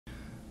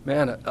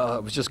Man, it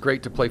was just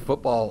great to play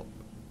football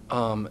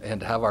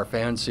and have our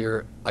fans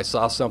here. I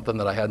saw something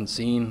that I hadn't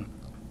seen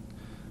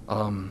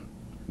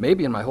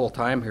maybe in my whole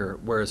time here,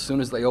 where as soon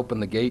as they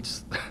opened the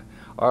gates,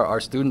 our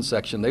student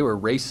section, they were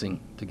racing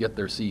to get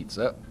their seats.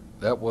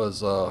 That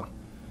was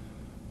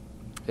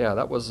yeah,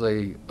 that was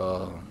a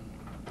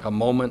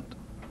moment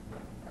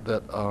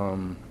that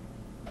I'm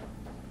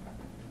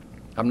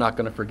not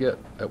going to forget.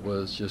 It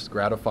was just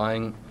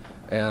gratifying,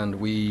 and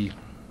we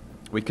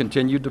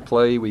continued to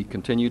play, we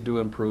continued to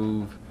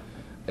improve,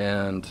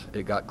 and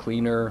it got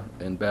cleaner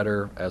and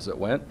better as it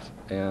went.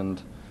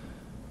 And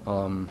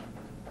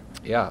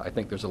yeah, I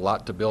think there's a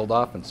lot to build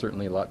off and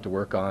certainly a lot to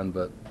work on,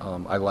 but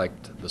I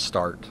liked the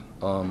start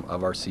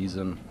of our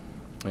season,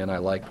 and I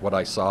liked what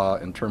I saw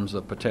in terms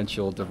of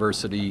potential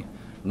diversity,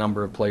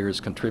 number of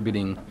players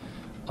contributing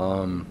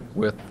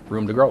with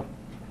room to grow.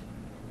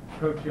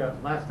 Coach,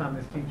 last time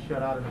this team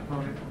shut out an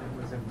opponent,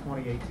 it was in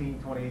 2018,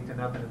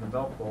 28-0 in the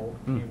Belk Bowl,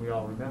 game we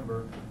all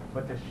remember.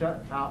 But to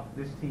shut out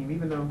this team,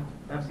 even though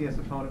FCS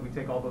opponent, we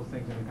take all those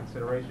things into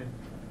consideration,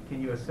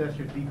 can you assess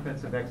your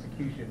defensive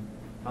execution?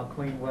 How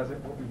clean was it?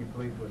 What were you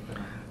pleased with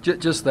tonight?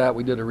 Just that.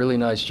 We did a really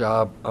nice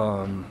job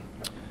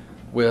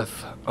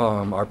with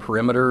our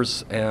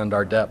perimeters and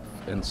our depth,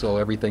 and so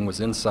everything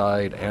was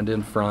inside and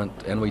in front,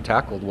 and we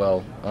tackled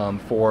well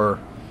for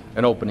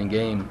an opening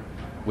game.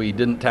 We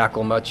didn't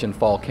tackle much in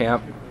fall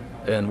camp,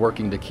 and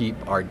working to keep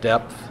our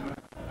depth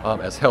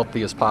as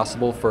healthy as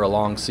possible for a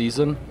long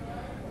season,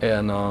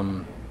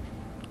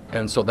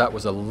 and so that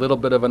was a little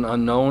bit of an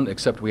unknown,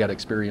 except we had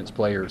experienced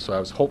players, so I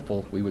was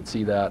hopeful we would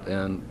see that,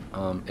 and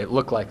it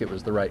looked like it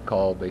was the right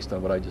call based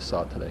on what I just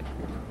saw today.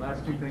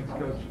 Last two things,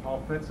 Coach.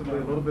 Offensively,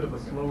 a little bit of a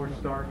slower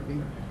start.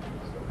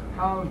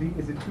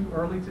 Is it too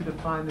early to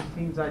define this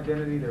team's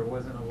identity? There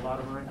wasn't a lot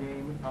of run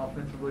game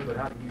offensively, but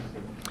how do you see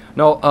it?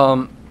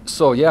 No,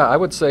 so yeah, I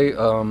would say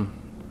a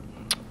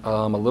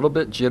little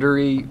bit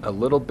jittery, a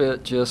little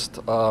bit just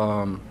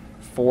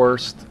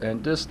forced,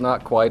 and just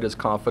not quite as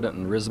confident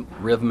and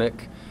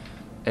rhythmic.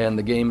 And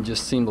the game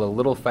just seemed a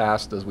little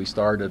fast as we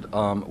started.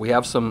 We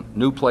have some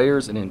new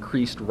players and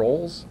increased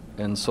roles,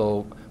 and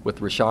so with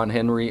Rashawn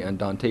Henry and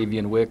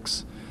Dontavian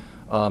Wicks,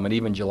 and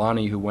even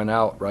Jelani who went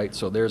out, right?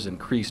 So there's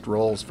increased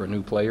roles for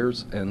new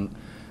players, and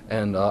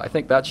I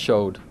think that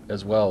showed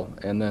as well.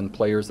 And then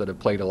players that have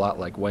played a lot,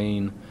 like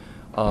Wayne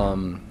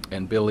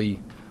and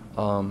Billy,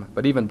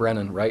 but even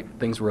Brennan, right?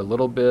 Things were a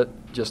little bit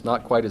just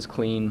not quite as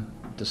clean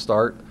to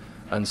start.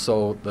 And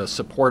so the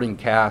supporting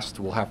cast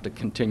will have to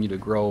continue to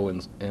grow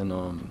and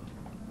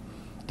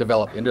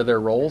develop into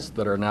their roles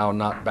that are now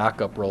not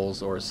backup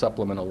roles or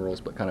supplemental roles,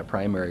 but kind of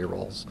primary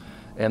roles.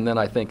 And then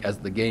I think as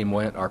the game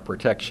went, our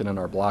protection and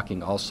our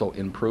blocking also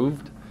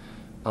improved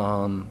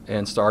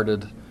and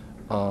started,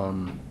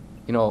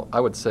 I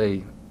would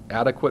say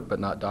adequate but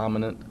not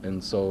dominant.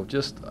 And so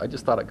I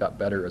just thought it got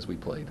better as we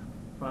played.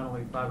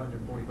 Finally,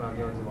 545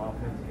 yards of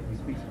offense. Can you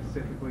speak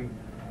specifically?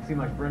 It seemed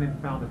like Brennan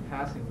found a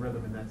passing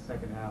rhythm in that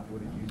second half.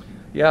 What did you see?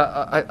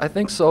 Yeah, I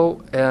think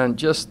so, and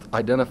just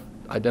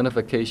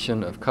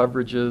identification of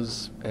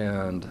coverages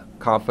and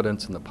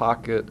confidence in the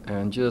pocket,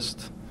 and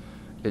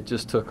it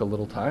just took a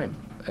little time.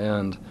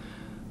 And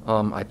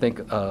I think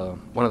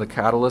one of the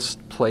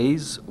catalyst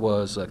plays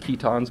was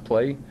Keaton's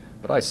play,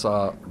 but I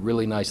saw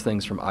really nice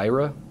things from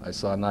Ira. I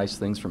saw nice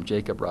things from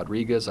Jacob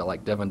Rodriguez. I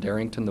like Devin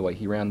Darrington, the way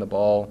he ran the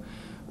ball,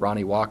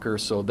 Ronnie Walker.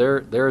 So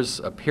there's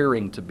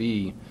appearing to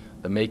be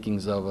the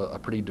makings of a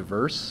pretty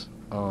diverse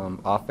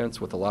offense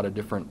with a lot of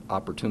different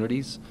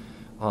opportunities,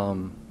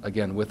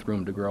 again, with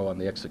room to grow on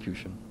the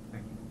execution.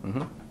 Thank you.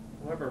 Mm-hmm.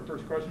 We'll have our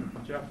first question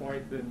from Jeff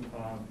White, then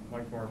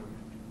Mike Barber.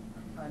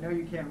 I know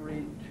you can't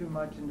read too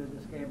much into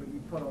this game, but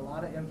you put a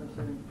lot of emphasis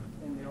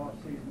in the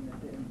offseason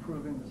into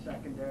improving the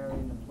secondary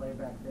and the play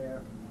back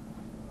there.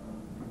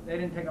 They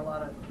didn't take a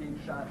lot of deep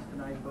shots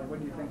tonight, but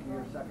what do you think of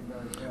your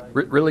secondary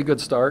play? Really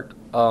good start,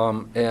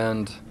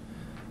 and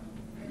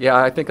yeah,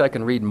 I think I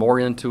can read more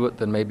into it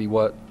than maybe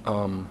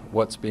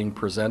what's being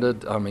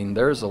presented. I mean,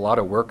 there's a lot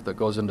of work that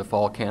goes into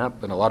fall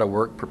camp, and a lot of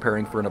work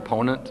preparing for an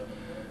opponent,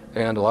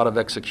 and a lot of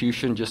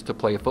execution just to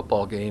play a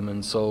football game.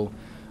 And so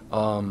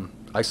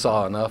I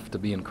saw enough to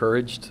be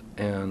encouraged,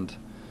 and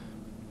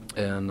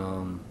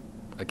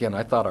again,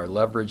 I thought our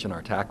leverage and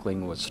our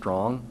tackling was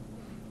strong,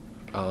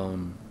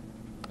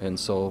 and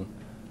so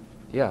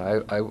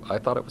yeah, I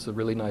thought it was a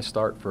really nice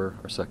start for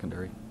our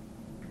secondary.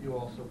 You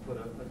also put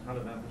a ton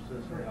of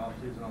emphasis in the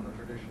offseason on the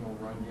traditional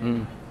run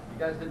game. You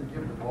guys didn't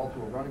give the ball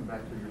to a running back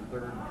till your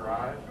third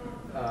drive.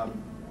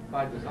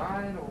 By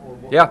design, or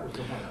what was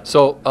going on?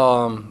 So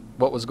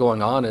what was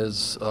going on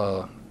is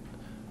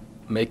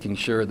making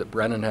sure that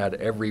Brennan had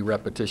every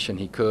repetition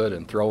he could,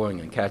 and throwing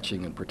and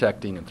catching and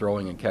protecting and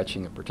throwing and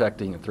catching and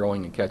protecting and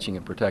throwing and catching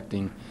and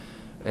protecting.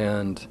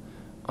 And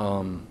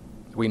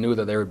we knew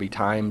that there would be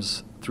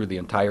times through the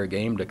entire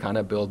game to kind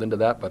of build into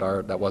that,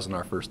 but that wasn't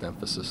our first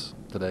emphasis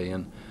today.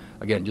 And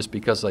again, just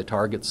because I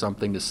target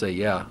something to say,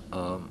 yeah,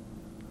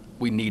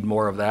 we need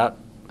more of that.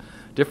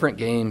 Different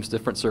games,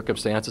 different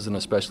circumstances, and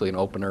especially an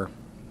opener,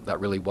 that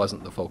really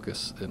wasn't the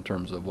focus in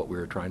terms of what we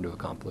were trying to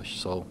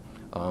accomplish. So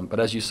But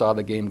as you saw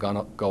the game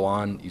go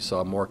on, you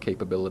saw more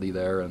capability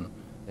there,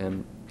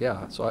 and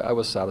yeah, so I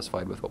was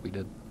satisfied with what we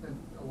did. And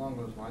along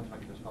those lines, if I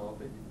could just follow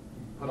up, you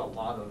put a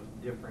lot of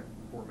different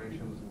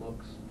formations,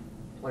 looks,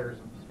 players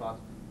in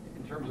spots.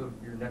 In terms of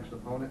your next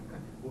opponent,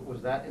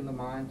 was that in the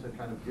mind to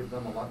kind of give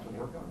them a lot to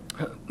work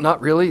on? Not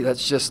really.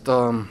 That's just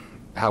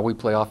how we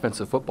play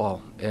offensive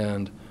football.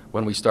 And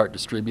when we start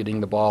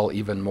distributing the ball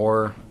even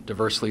more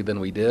diversely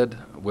than we did,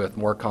 with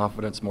more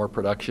confidence, more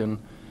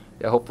production,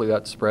 yeah, hopefully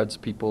that spreads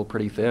people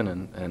pretty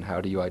thin. And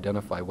how do you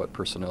identify what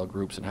personnel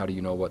groups and how do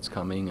you know what's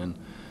coming? And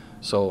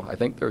so I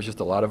think there's just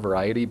a lot of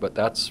variety, but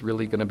that's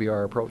really going to be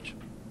our approach.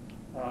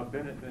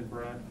 Bennett and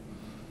Brad.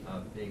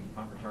 Big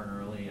punt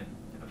return early and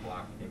a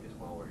block kick as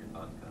well. What are your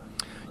thoughts, kind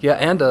of? Yeah,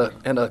 and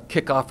a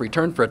kickoff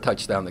return for a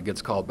touchdown that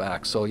gets called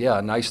back. So yeah,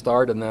 a nice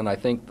start. And then I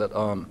think that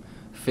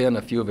Finn,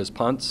 a few of his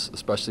punts,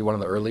 especially one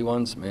of the early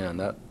ones, man,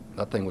 that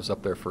thing was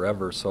up there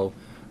forever. So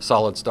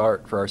solid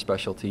start for our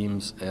special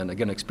teams. And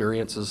again,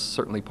 experience is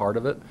certainly part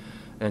of it.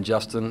 And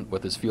Justin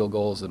with his field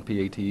goals and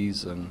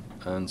PATs,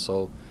 and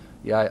so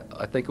yeah,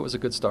 I think it was a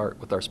good start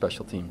with our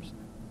special teams.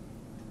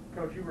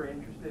 Coach, you were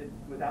interested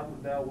without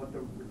Lavelle what the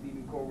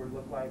receiving core would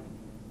look like.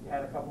 You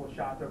had a couple of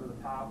shots over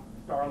the top.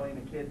 Starling,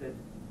 a kid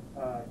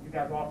that you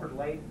guys offered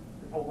late.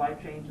 His whole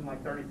life changed in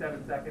like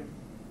 37 seconds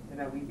in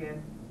that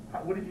weekend.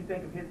 What did you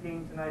think of his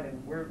game tonight,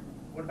 and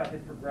what about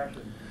his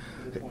progression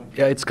to this point?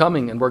 Yeah, it's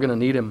coming, and we're going to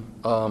need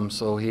him.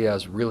 So he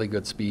has really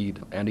good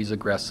speed, and he's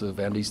aggressive,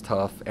 and he's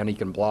tough, and he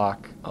can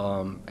block,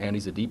 and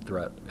he's a deep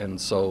threat. And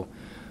so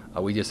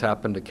we just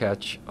happened to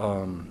catch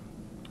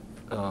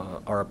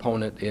our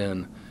opponent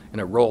in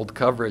a rolled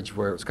coverage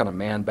where it was kind of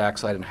man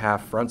backside and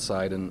half front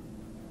side, and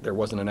there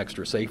wasn't an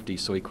extra safety,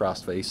 so he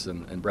crossed face,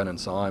 and Brennan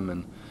saw him.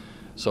 And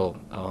so,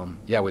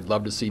 yeah, we'd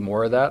love to see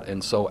more of that.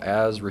 And so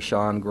as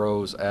Rashawn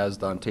grows, as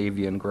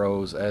Dontavian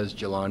grows, as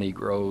Jelani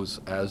grows,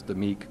 as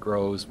Demeek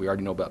grows, we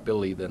already know about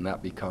Billy, then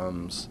that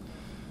becomes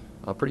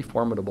pretty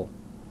formidable.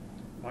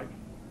 Mike?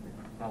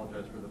 I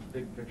apologize for the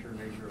big picture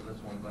nature of this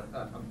one, but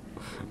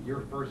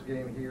your first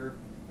game here,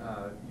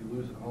 you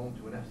lose at home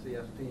to an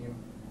FCS team.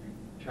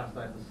 You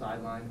chastise the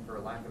sideline for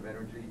a lack of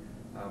energy.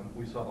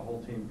 We saw the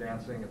whole team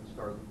dancing at the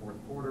start of the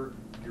fourth quarter.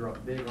 You're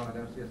up big on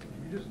an FCS team.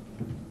 Can you just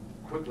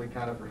quickly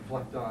kind of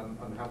reflect on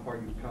how far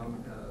you've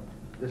come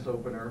this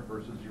opener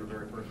versus your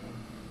very first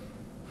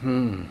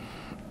one?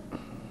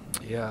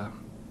 Yeah,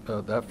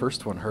 that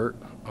first one hurt,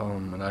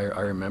 and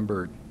I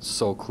remember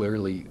so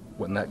clearly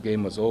when that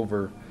game was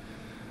over,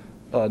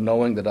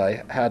 knowing that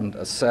I hadn't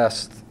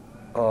assessed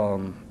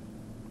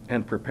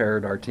and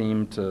prepared our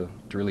team to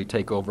really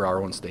take over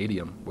our own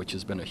stadium, which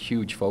has been a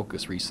huge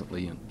focus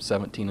recently, in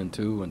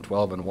 17-2 and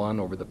 12-1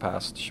 over the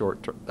past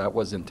short term. That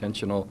was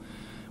intentional.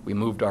 We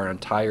moved our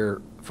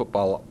entire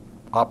football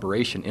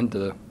operation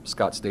into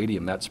Scott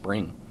Stadium that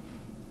spring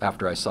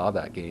after I saw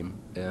that game.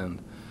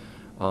 And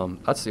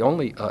that's the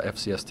only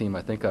FCS team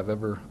I think I've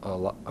ever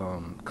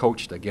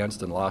coached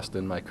against and lost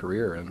in my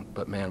career.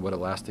 But man, what a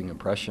lasting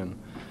impression.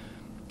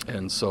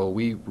 And so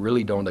we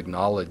really don't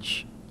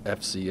acknowledge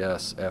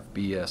FCS,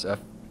 FBS,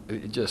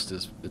 it just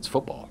is, it's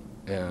football.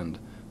 And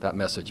that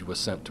message was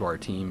sent to our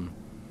team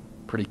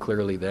pretty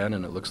clearly then,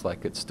 and it looks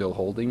like it's still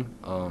holding.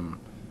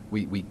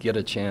 We get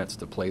a chance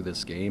to play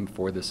this game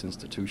for this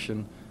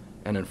institution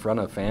and in front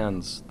of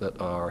fans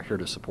that are here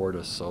to support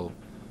us. So,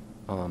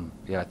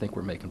 yeah, I think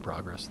we're making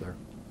progress there.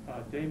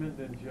 Damon,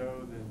 then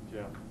Joe, then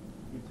Jeff.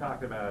 You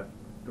talked about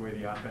the way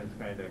the offense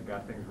kind of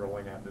got things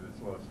rolling after the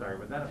slow start.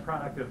 Was that a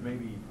product of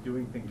maybe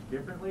doing things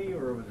differently,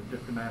 or was it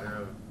just a matter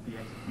of the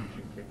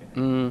execution kicking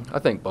in? I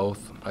think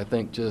both. I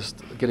think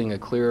just getting a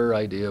clearer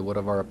idea what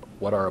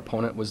our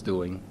opponent was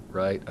doing,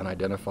 right, and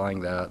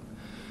identifying that,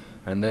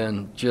 and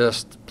then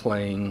just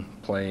playing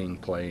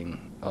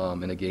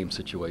in a game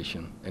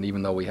situation. And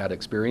even though we had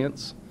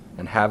experience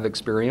and have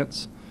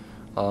experience,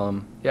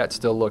 yeah, it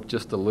still looked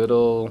just a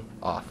little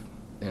off.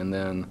 And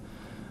then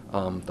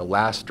the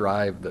last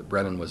drive that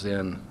Brennan was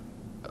in,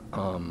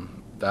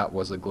 that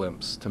was a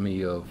glimpse to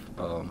me of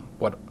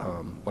what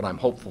I'm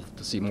hopeful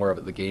to see more of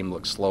it. The game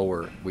looked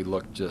slower. We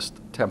looked just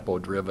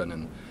tempo-driven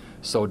and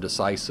so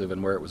decisive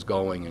in where it was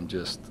going, and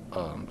just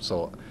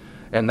so.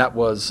 And that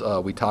was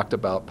we talked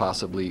about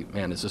possibly,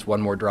 man, is this one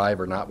more drive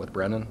or not with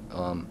Brennan?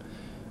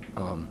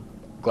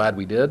 Glad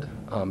we did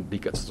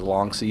because it's a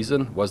long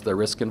season. Was there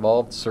risk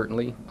involved?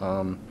 Certainly.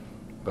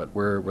 But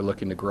we're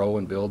looking to grow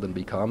and build and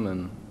become,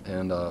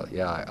 and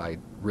yeah, I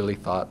really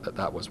thought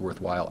that was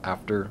worthwhile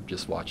after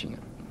just watching it.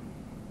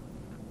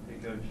 Hey,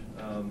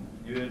 Coach,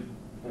 you had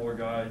 4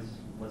 guys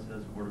listed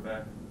as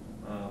quarterback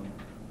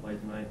play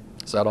tonight.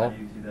 Is that all? How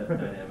do you see that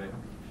dynamic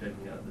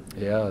shaking out this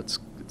game? Yeah, it's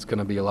going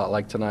to be a lot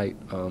like tonight.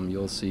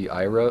 You'll see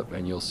Ira,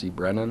 and you'll see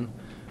Brennan,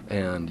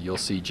 and you'll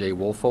see Jay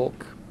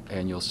Woolfolk,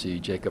 and you'll see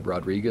Jacob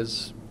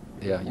Rodriguez.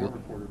 Yeah,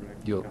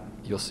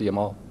 you'll see them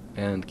all,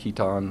 and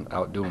Keaton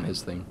out doing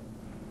his thing.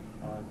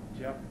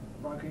 Jeff?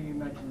 Bronco, you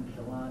mentioned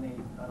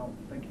Jelani. I don't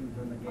think he was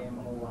in the game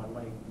a whole lot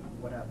late.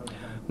 What happened with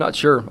him? Not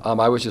sure.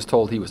 I was just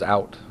told he was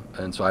out,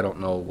 and so I don't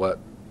know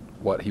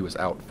what he was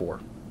out for.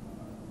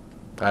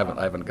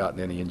 I haven't gotten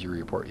any injury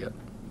report yet.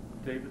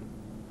 David?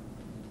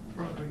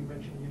 Bronco, you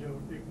mentioned you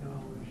don't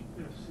acknowledge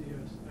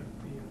FCS,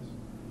 FBS,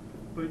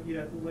 but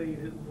yet late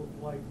it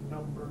looked like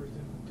numbers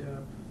and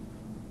depth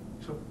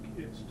took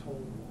its toll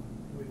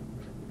on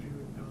Whitmer. Would you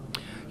acknowledge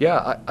that?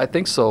 Yeah, I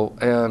think so,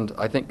 and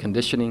I think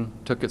conditioning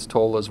took its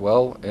toll as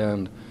well,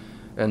 and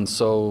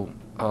so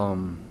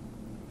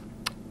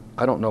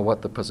I don't know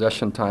what the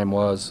possession time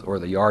was or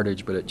the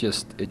yardage, but it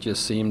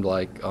just seemed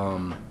like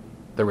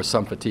there was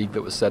some fatigue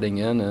that was setting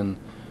in,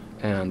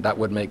 and that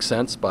would make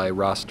sense by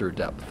roster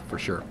depth for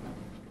sure.